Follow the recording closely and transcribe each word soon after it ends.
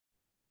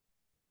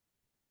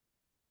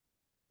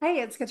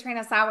Hey, it's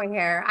Katrina Sawa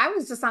here. I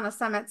was just on a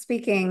summit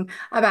speaking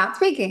about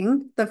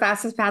speaking, the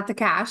fastest path to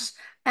cash.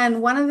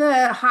 And one of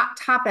the hot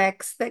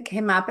topics that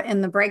came up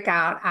in the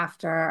breakout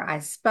after I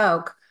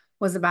spoke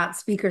was about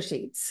speaker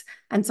sheets.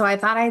 And so I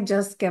thought I'd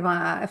just give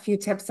a few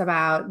tips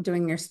about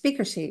doing your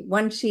speaker sheet,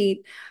 one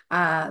sheet,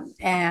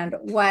 and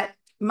what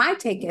my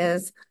take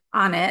is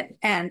on it.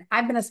 And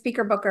I've been a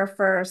speaker booker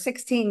for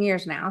 16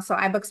 years now. So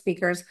I book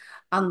speakers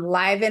on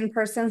live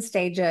in-person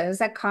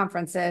stages at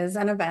conferences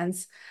and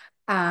events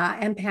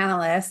and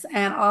panelists,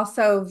 and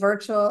also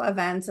virtual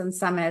events and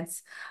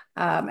summits.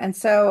 And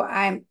so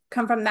I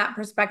come from that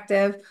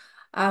perspective.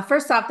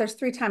 First off, there's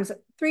three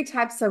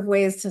types of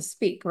ways to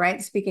speak,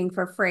 right? Speaking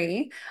for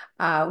free,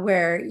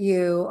 where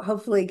you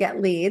hopefully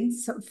get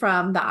leads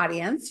from the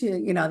audience.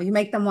 You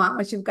make them want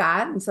what you've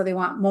got, and so they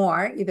want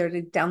more, either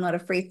to download a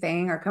free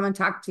thing or come and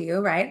talk to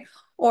you, right?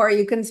 Or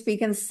you can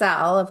speak and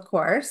sell, of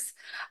course.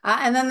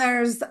 And then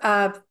there's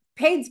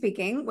paid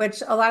speaking,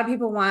 which a lot of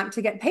people want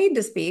to get paid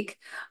to speak,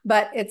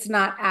 but it's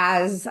not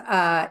as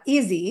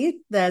easy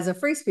as a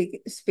free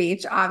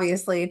speech,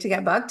 obviously, to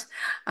get booked.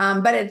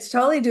 But it's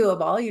totally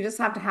doable. You just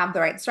have to have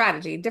the right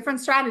strategy, different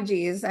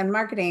strategies and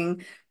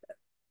marketing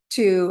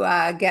to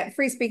get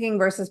free speaking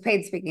versus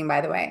paid speaking,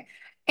 by the way.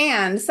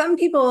 And some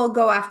people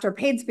go after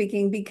paid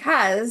speaking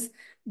because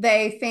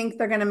they think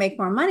they're going to make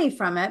more money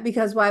from it.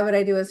 Because why would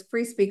I do a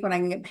free speak when I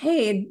can get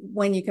paid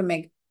when you can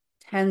make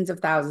tens of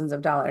thousands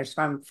of dollars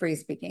from free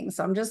speaking?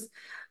 So I'm just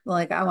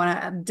like, I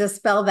want to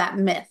dispel that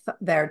myth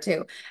there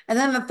too. And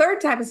then the third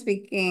type of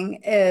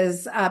speaking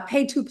is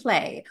pay to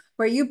play,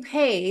 where you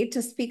pay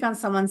to speak on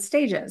someone's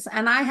stages.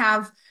 And I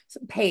have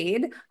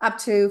paid up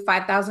to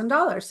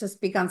 $5,000 to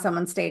speak on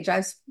someone's stage.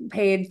 I've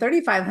paid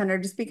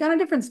 $3,500 to speak on a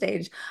different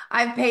stage.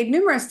 I've paid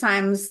numerous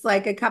times,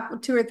 like a couple,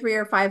 two or three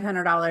or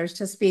 $500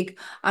 to speak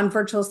on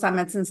virtual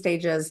summits and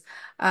stages.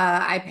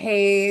 I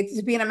paid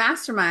to be in a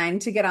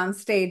mastermind to get on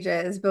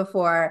stages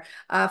before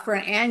for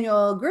an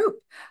annual group.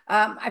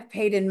 I've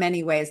paid in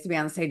many ways to be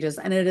on stages,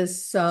 and it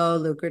is so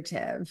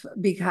lucrative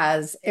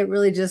because it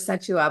really just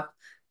sets you up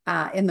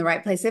in the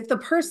right place. If the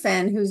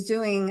person who's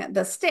doing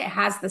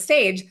has the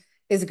stage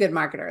is a good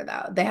marketer,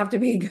 though. They have to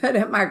be good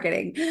at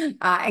marketing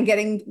and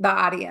getting the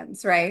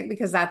audience, right?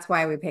 Because that's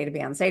why we pay to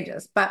be on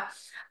stages. But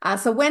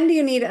so when do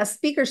you need a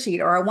speaker sheet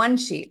or a one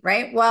sheet,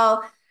 right?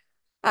 Well,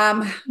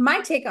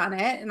 my take on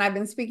it, and I've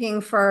been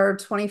speaking for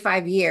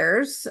 25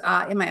 years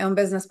in my own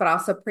business, but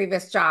also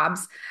previous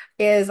jobs,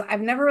 is I've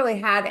never really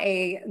had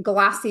a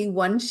glossy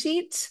one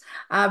sheet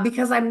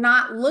because I'm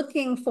not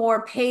looking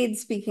for paid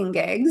speaking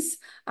gigs.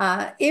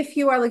 If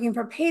you are looking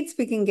for paid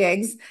speaking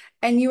gigs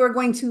and you are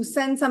going to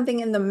send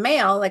something in the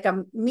mail, like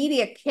a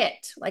media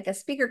kit, like a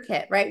speaker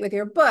kit, right, with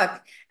your book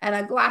and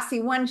a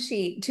glossy one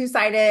sheet,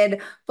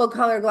 two-sided full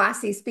color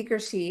glossy speaker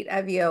sheet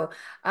of you,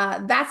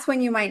 that's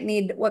when you might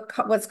need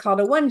what's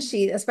called a one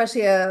sheet,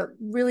 especially a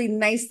really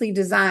nicely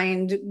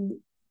designed,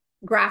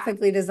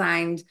 graphically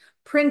designed,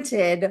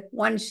 printed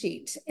one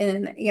sheet.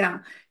 And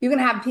you can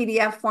have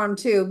PDF form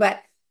too, but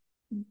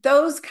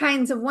those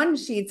kinds of one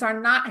sheets are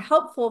not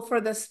helpful for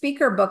the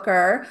speaker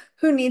booker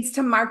who needs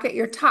to market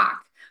your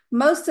talk.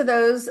 Most of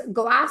those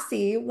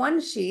glossy one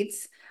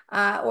sheets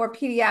or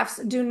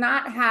PDFs do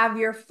not have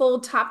your full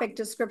topic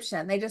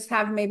description. They just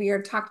have maybe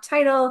your talk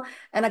title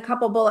and a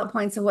couple bullet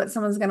points of what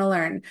someone's going to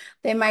learn.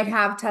 They might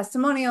have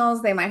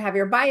testimonials. They might have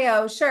your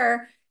bio.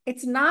 Sure.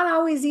 It's not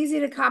always easy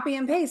to copy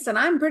and paste. And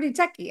I'm pretty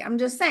techie. I'm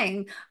just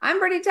saying, I'm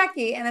pretty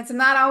techie, and it's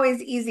not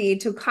always easy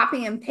to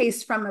copy and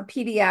paste from a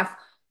PDF,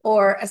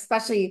 or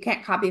especially you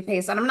can't copy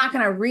paste. And I'm not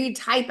going to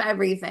retype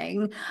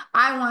everything.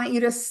 I want you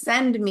to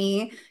send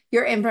me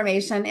your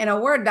information in a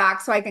Word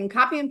doc so I can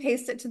copy and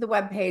paste it to the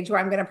web page where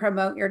I'm going to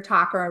promote your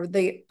talk or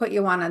put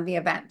you on the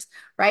event,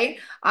 right?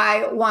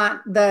 I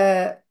want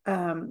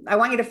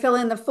you to fill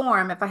in the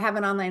form if I have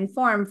an online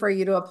form for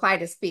you to apply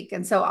to speak.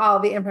 And so all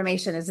the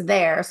information is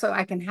there so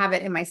I can have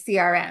it in my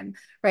CRM,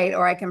 right?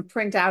 Or I can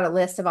print out a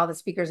list of all the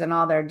speakers and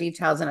all their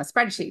details in a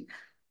spreadsheet.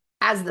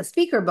 As the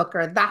speaker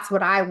booker, that's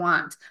what I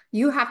want.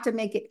 You have to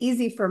make it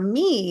easy for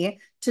me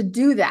to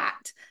do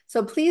that.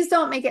 So please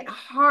don't make it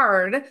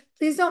hard.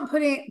 Please don't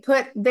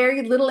put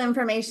very little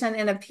information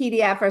in a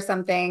PDF or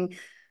something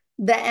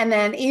and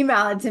then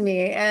email it to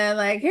me and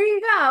like, here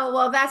you go.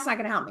 Well, that's not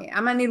going to help me.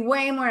 I'm going to need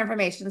way more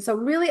information. So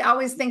really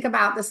always think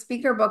about the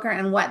speaker booker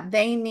and what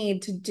they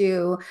need to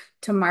do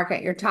to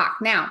market your talk.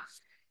 Now,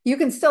 you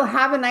can still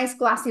have a nice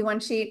glossy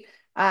one sheet.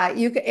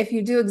 If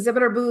you do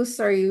exhibitor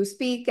booths or you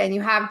speak and you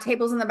have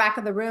tables in the back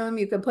of the room,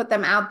 you could put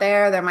them out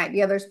there. There might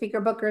be other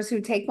speaker bookers who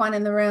take one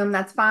in the room.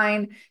 That's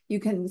fine. You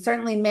can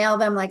certainly mail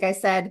them, like I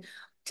said.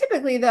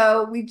 Typically,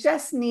 though, we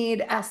just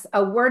need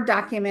a Word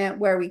document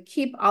where we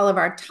keep all of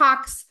our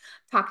talk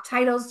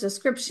titles,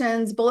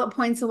 descriptions, bullet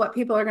points of what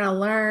people are going to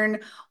learn,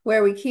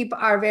 where we keep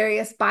our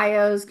various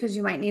bios, because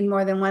you might need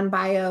more than one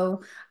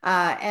bio,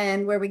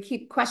 and where we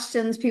keep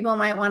questions people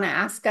might want to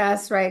ask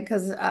us, right?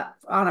 Because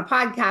on a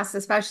podcast,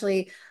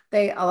 especially,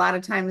 They a lot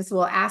of times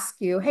will ask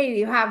you, hey, do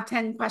you have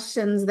 10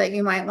 questions that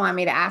you might want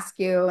me to ask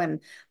you?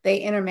 And they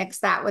intermix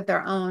that with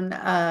their own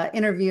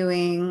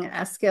interviewing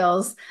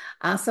skills.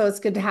 So it's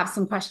good to have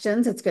some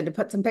questions. It's good to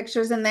put some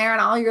pictures in there, and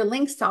all your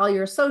links to all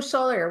your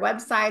social or your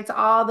websites,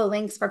 all the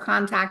links for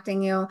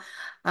contacting you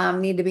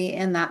need to be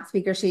in that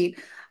speaker sheet.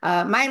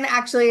 Mine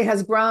actually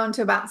has grown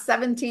to about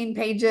 17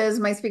 pages,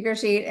 my speaker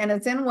sheet, and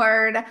it's in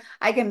Word.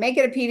 I can make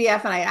it a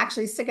PDF, and I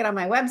actually stick it on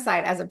my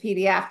website as a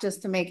PDF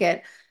just to make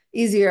it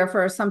easier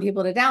for some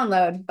people to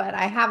download, but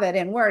I have it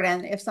in Word.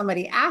 And if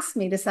somebody asks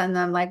me to send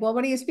them, like, well,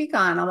 what do you speak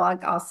on? I'm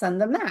like, I'll send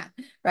them that,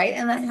 right?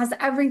 And that has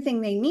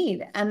everything they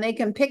need. And they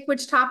can pick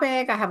which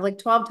topic. I have like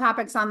 12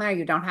 topics on there.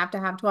 You don't have to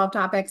have 12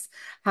 topics.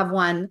 Have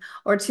one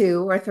or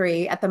two or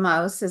three at the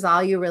most is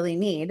all you really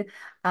need.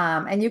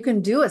 And you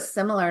can do a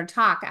similar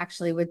talk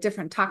actually with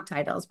different talk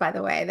titles, by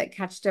the way, that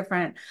catch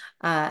different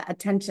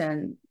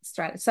attention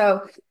strategies.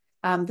 So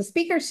the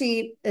speaker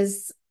sheet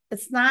is,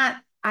 it's not,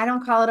 I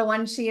don't call it a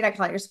one sheet. I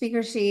call it your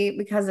speaker sheet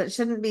because it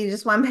shouldn't be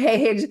just one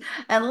page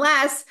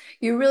unless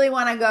you really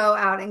want to go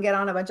out and get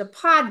on a bunch of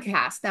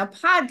podcasts. Now,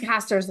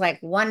 podcasters like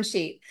one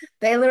sheet.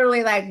 They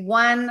literally like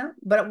one,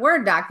 but a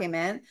Word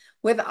document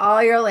with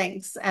all your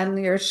links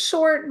and your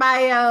short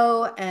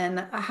bio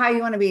and how you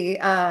want to be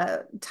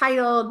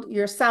titled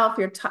yourself,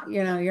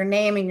 your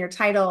name and your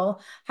title,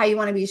 how you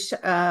want to be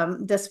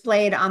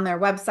displayed on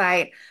their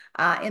website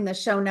in the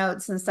show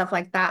notes and stuff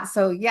like that.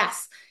 So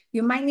yes,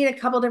 you might need a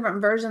couple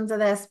different versions of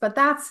this, but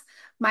that's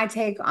my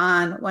take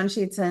on one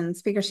sheets and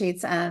speaker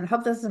sheets, and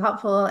hope this is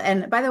helpful.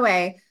 And by the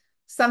way,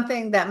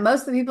 something that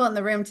most of the people in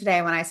the room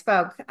today when I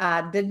spoke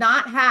did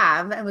not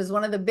have, and was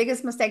one of the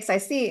biggest mistakes I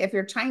see, if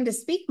you're trying to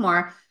speak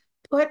more,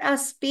 put a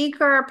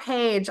speaker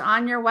page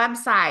on your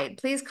website.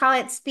 Please call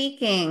it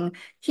speaking,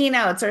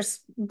 keynotes, or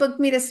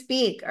book me to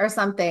speak or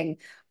something.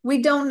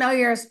 We don't know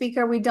you're a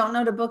speaker. We don't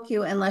know to book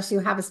you unless you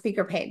have a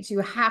speaker page.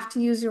 You have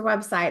to use your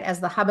website as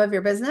the hub of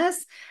your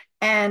business.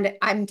 And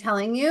I'm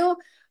telling you,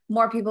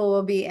 more people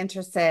will be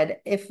interested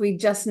if we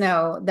just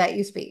know that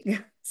you speak.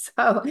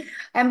 So,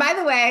 and by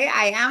the way,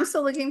 I am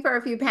still looking for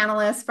a few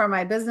panelists for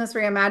my Business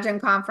Reimagine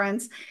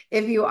conference.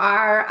 If you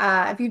are,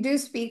 if you do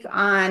speak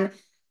on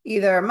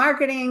either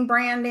marketing,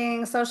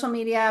 branding, social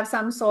media of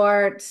some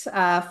sort,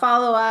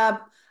 follow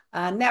up,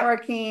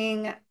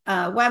 networking,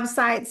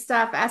 website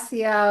stuff,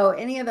 SEO,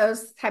 any of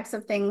those types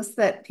of things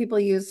that people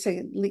use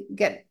to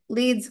get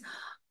leads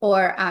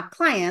or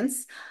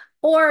clients.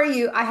 Or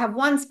I have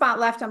one spot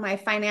left on my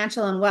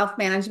financial and wealth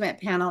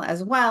management panel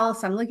as well.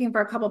 So I'm looking for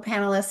a couple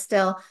panelists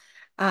still.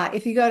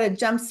 If you go to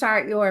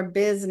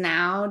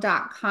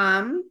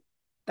jumpstartyourbiznow.com,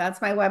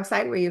 that's my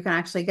website where you can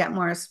actually get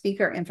more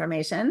speaker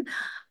information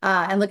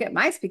and look at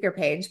my speaker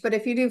page. But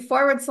if you do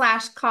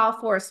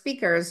 /call for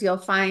speakers, you'll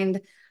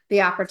find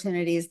the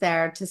opportunities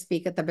there to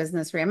speak at the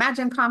Business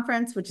Reimagine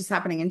conference, which is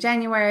happening in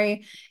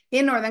January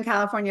in Northern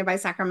California by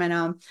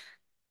Sacramento.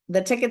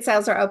 The ticket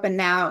sales are open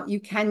now. You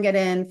can get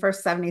in for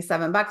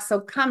 $77. So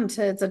come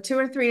to, it's a 2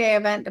 or 3 day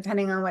event,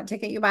 depending on what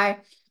ticket you buy.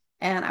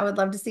 And I would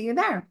love to see you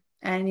there.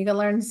 And you can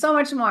learn so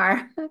much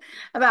more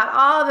about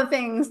all the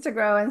things to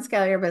grow and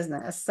scale your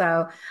business.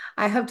 So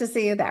I hope to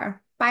see you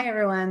there. Bye,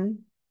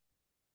 everyone.